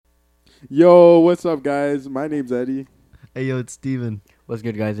Yo, what's up, guys? My name's Eddie. Hey, yo, it's Steven. What's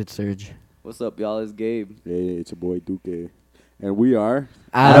good, guys? It's Serge. What's up, y'all? It's Gabe. Hey, it's your boy Duque. And we are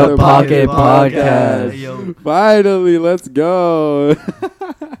Out of Pocket Podcast. Hey, yo. Finally, let's go.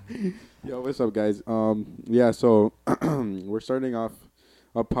 Yo, what's up, guys? So we're starting off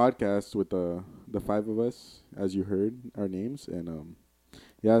a podcast with the five of us, as you heard our names, and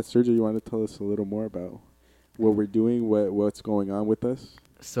Sergio, you want to tell us a little more about what we're doing, what's going on with us?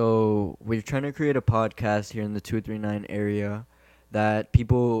 So we're trying to create a podcast here in the 239 area that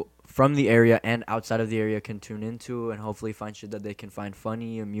people from the area and outside of the area can tune into and hopefully find shit that they can find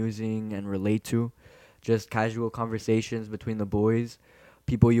funny, amusing, and relate to. Just casual conversations between the boys,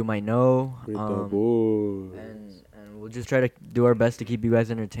 people you might know. With the boys. And we'll just try to do our best to keep you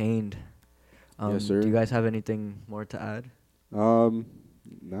guys entertained. Yes, sir. Do you guys have anything more to add?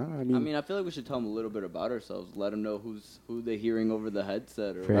 Nah, I mean, I feel like we should tell them a little bit about ourselves. Let them know who they're hearing over the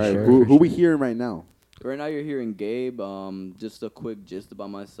headset. Or For all right, sure, who for we sure. hearing right now? Right now, you're hearing Gabe. Just a quick gist about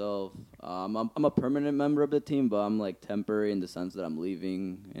myself. I'm a permanent member of the team, but I'm like temporary in the sense that I'm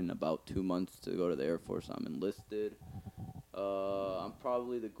leaving in about 2 months to go to the Air Force. I'm enlisted. I'm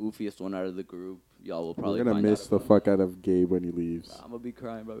probably the goofiest one out of the group. Y'all will probably. We're gonna find miss the fuck out of Gabe when he leaves. I'm gonna be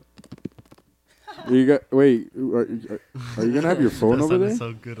crying, bro. Are you gonna have your phone That over sounded there?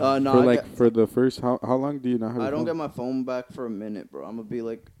 so good. No, For the first how long do you not have? I your don't phone? get my phone back for a minute, bro. I'm gonna be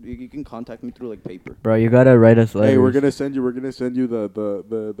like, you can contact me through like paper. Bro, you gotta write us letters. Hey, we're gonna send you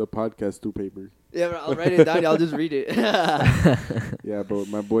the podcast through paper. Yeah, bro, I'll write it down. Y'all just read it. Yeah, but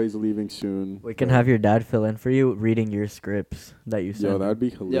my boy's leaving soon. We can have your dad fill in for you, reading your scripts that you send. Yo, that'd be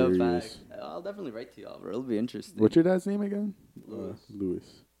Yo, hilarious. facts. I'll definitely write to y'all, bro. It'll be interesting. What's your dad's name again? Louis. Louis.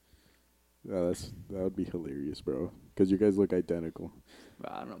 Yeah, that would be hilarious, bro. Because you guys look identical.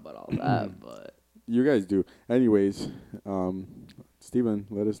 Bro, I don't know about all that, but You guys do. Anyways, Steven,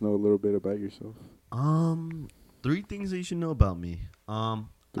 let us know a little bit about yourself. 3 things that you should know about me. I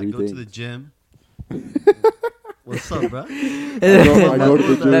Three go to things. the gym. What's up, bro? I go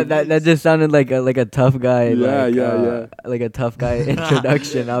to the gym. That just sounded like a tough guy. Yeah, like, yeah. Like a tough guy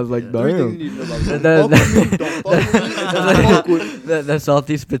introduction. I was like, Yeah. three things damn. you need to know about The- the- The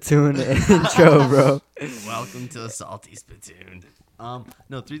salty spittoon intro, bro. Welcome to a salty spittoon.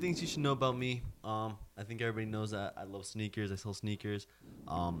 No, 3 things you should know about me. I think everybody knows that I love sneakers. I sell sneakers.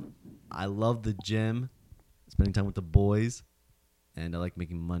 I love the gym, spending time with the boys, and I like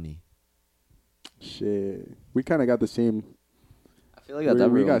making money. Shit. We kind of got the same. I feel like that's We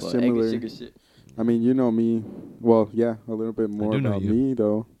everyone, got but similar- hey, good shit. I mean, you know me. Well, yeah, a little bit more do know about you. me,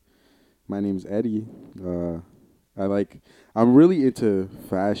 though. My name's Eddie. I'm really into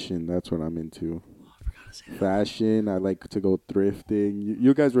fashion. That's what I'm into. I forgot to say that. Fashion. I like to go thrifting.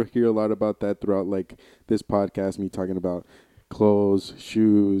 You guys will hear a lot about that throughout, like, this podcast, me talking about clothes,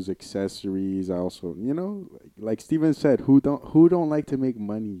 shoes, accessories. I also, like Steven said, who don't like to make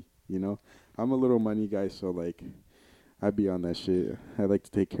money, I'm a little money guy, so, like, I'd be on that shit. I like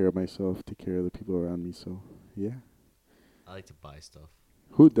to take care of myself, take care of the people around me, so, yeah. I like to buy stuff.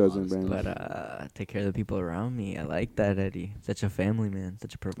 Who doesn't, Honestly. man? But take care of the people around me. I like that, Eddie. Such a family man.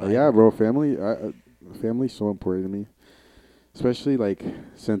 Such a provider. Yeah, bro, family. Family's so important to me, especially like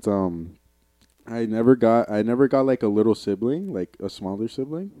since I never got like a little sibling, like a smaller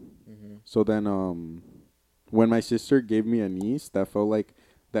sibling. Mm-hmm. So then when my sister gave me a niece, that felt like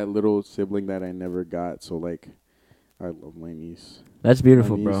that little sibling that I never got. So like, I love my niece. That's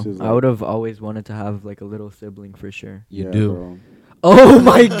beautiful, My bro. niece is I like- would have always wanted to have like a little sibling for sure. You Yeah, do. bro. Oh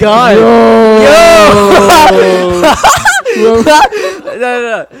my God! No,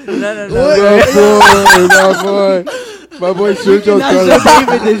 no. My boy. My boy Sergio's Not trying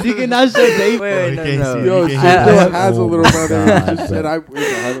show David this. You cannot show David. Wait, Okay, no. so Yo, you I- can't Sergio I- has a Oh little my brother. God, He just said I wish I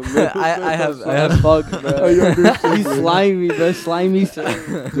had a little. I have Fuck, bro. Oh, you're He's slimy, bro. Slimy, sir.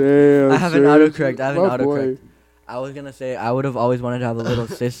 Damn. I have an Serge. autocorrect. I have an My boy. autocorrect. I was gonna say I would have always wanted to have a little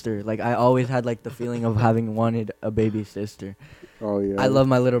sister. Like I always had like the feeling of having wanted a baby sister. Oh yeah. I love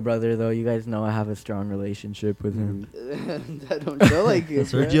my little brother though. You guys know I have a strong relationship with him. That don't show like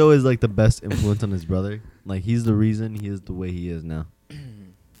it, bro. Sergio is like the best influence on his brother. Like he's the reason he is the way he is now.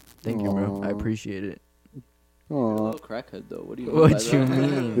 Thank you, bro. I Aw. appreciate it. You're a Aw. little crackhead, though. What do you mean by What you that?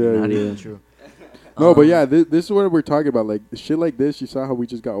 mean? Yeah, Not yeah. even true. No, but yeah, this is what we're talking about. Like shit like this. You saw how we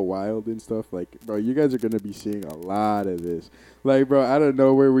just got wild and stuff. Like, bro, you guys are gonna be seeing a lot of this. Like, bro, out of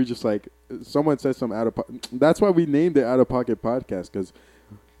nowhere, we just like someone said some out of. That's why we named it Out of Pocket Podcast, because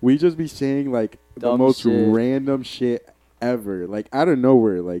we just be saying like the Dumb most shit. random shit ever, like out of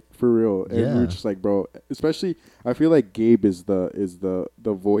nowhere, like for real. And Yeah. we're just like, bro. Especially, I feel like Gabe is the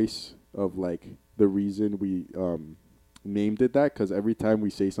voice of like the reason we named it that because every time we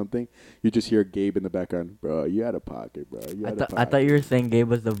say something, you just hear Gabe in the background. Bro, you out of pocket, bro. You out of pocket. I thought you were saying Gabe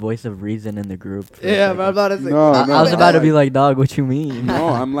was the voice of reason in the group. for a Yeah, but I'm second. about to say. No, I, no, I was no, about to be like- like, dog, what you mean? No,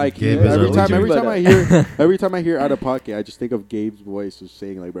 I'm like Gabe is every our time. leader. Every time I hear out of pocket, I just think of Gabe's voice of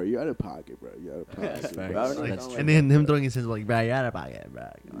saying like, "Bro, you out of pocket, bro. You out of pocket, That's bro. facts. Bro, I don't That's know. true. And then him throwing his hands like, bro, you out of pocket, bro.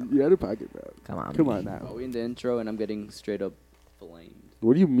 You out of pocket, bro. Come on, Come man. on now. Are we in the intro and I'm getting straight up flamed?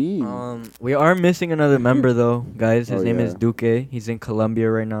 What do you mean? We are missing another member though, guys. His Oh, name is yeah. Duque. He's in Colombia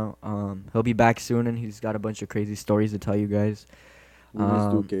right now. He'll be back soon, and he's got a bunch of crazy stories to tell you guys. We miss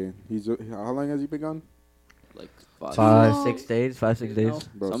um, Duque. He's how long has he been gone? Like 5-6 days. 5-6 Days days. now?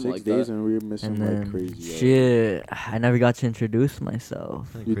 Bro, Something 6 like days, that. and we miss And him like then crazy. yo. shit, I never got to introduce myself.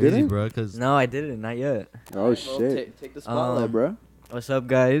 You Crazy, didn't? bro, because No, I didn't. Not yet. Oh Well, shit. Take the spotlight, Um, bro. What's up,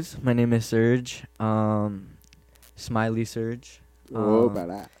 guys? My name is Serge. Smiley Serge. Oh, um, about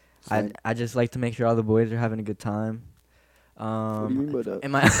that. I just like to make sure all the boys are having a good time. What do you mean by that?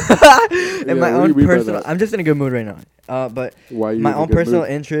 In my Yeah, in my what do you own mean by personal, that? I'm just in a good mood right now. But Why you my in a own good personal mood?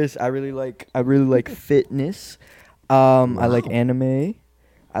 interests, I really like fitness. I like anime.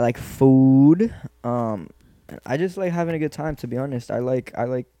 I like food. I just like having a good time. To be honest, I like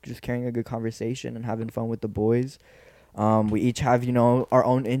just carrying a good conversation and having fun with the boys. We each have our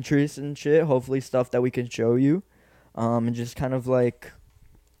own interests and shit. Hopefully, stuff that we can show you, and just kind of like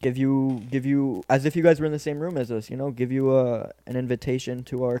give you as if you guys were in the same room as us. Give you an invitation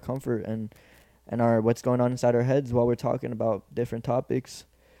to our comfort and our what's going on inside our heads while we're talking about different topics.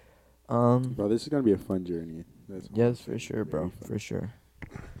 Bro, this is gonna be a fun journey. That's Yes, awesome. for sure, bro. Very fun. For sure.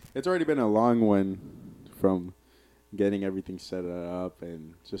 It's already been a long one from getting everything set up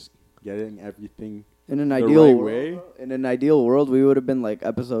and just getting everything. In an the ideal right world, way? bro, in an ideal world, we would have been like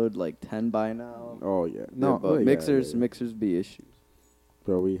episode like 10 by now. Oh yeah, Yeah, no, but oh, yeah, mixers yeah. mixers be issues.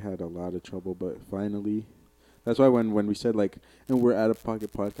 Bro, we had a lot of trouble, but finally, that's why when we said like, and we're at a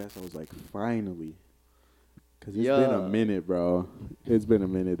pocket podcast, I was like, finally, because it's been a Yeah. minute, bro. It's been a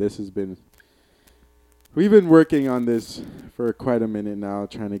minute. We've been working on this for quite a minute now,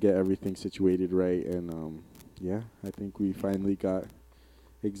 trying to get everything situated right, and yeah, I think we finally got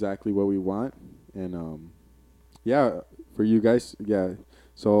exactly what we want, and yeah, for you guys, yeah.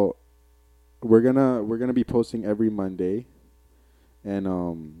 So we're gonna be posting every Monday.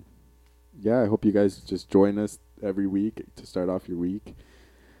 And yeah, I hope you guys just join us every week to start off your week.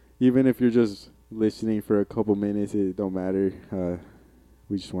 Even if you're just listening for a couple minutes, it don't matter.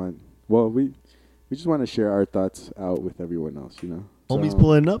 We just want we just want to share our thoughts out with everyone else, Homies So,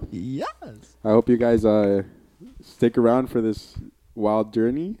 pulling up? Yes. I hope you guys stick around for this wild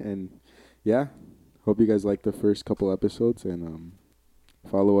journey, and yeah, hope you guys like the first couple episodes, and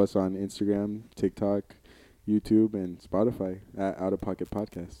follow us on Instagram, TikTok, YouTube, and Spotify at Out of Pocket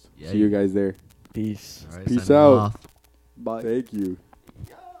Podcast. Yeah, See you yeah. guys there. Peace. All right, Peace signing out. off. Bye. Thank you.